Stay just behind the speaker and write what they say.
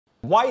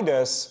why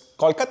does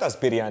Kolkata's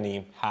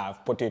biryani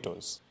have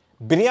potatoes?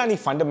 Biryani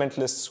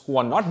fundamentalists who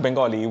are not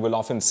Bengali will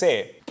often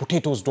say,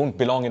 potatoes don't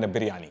belong in a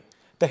biryani.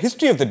 The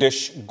history of the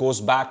dish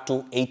goes back to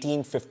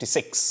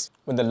 1856,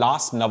 when the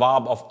last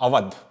Nawab of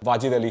Awadh,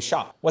 Wajid Ali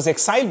Shah, was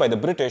exiled by the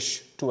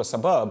British to a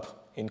suburb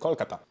in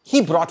Kolkata.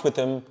 He brought with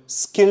him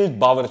skilled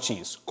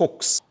bawarchis,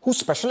 cooks, who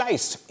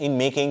specialized in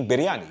making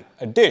biryani,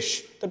 a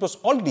dish that was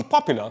already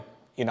popular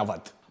in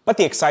Awadh. But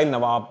the exiled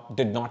Nawab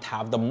did not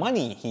have the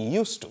money he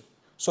used to.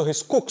 So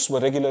his cooks were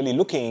regularly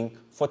looking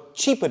for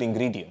cheaper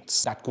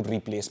ingredients that could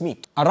replace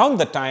meat. Around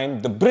the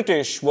time, the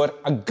British were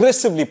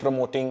aggressively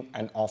promoting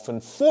and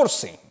often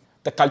forcing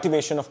the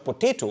cultivation of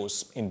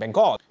potatoes in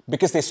Bengal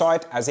because they saw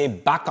it as a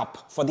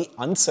backup for the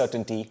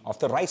uncertainty of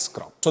the rice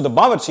crop. So the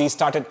bawarchis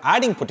started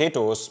adding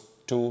potatoes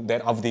to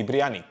their Avdi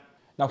biryani.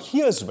 Now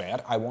here's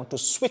where I want to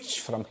switch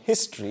from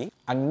history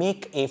and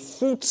make a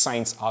food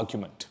science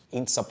argument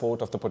in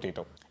support of the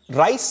potato.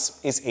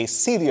 Rice is a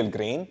cereal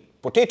grain,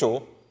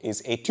 potato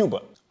is a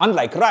tuber.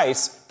 Unlike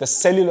rice, the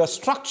cellular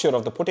structure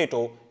of the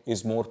potato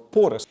is more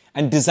porous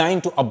and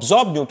designed to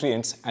absorb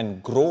nutrients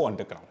and grow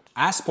underground.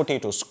 As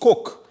potatoes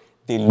cook,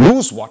 they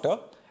lose water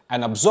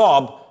and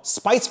absorb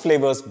spice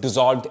flavors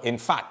dissolved in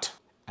fat,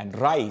 and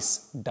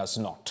rice does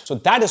not. So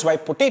that is why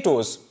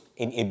potatoes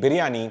in a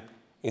biryani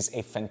is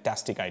a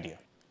fantastic idea.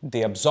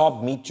 They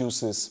absorb meat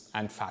juices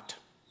and fat.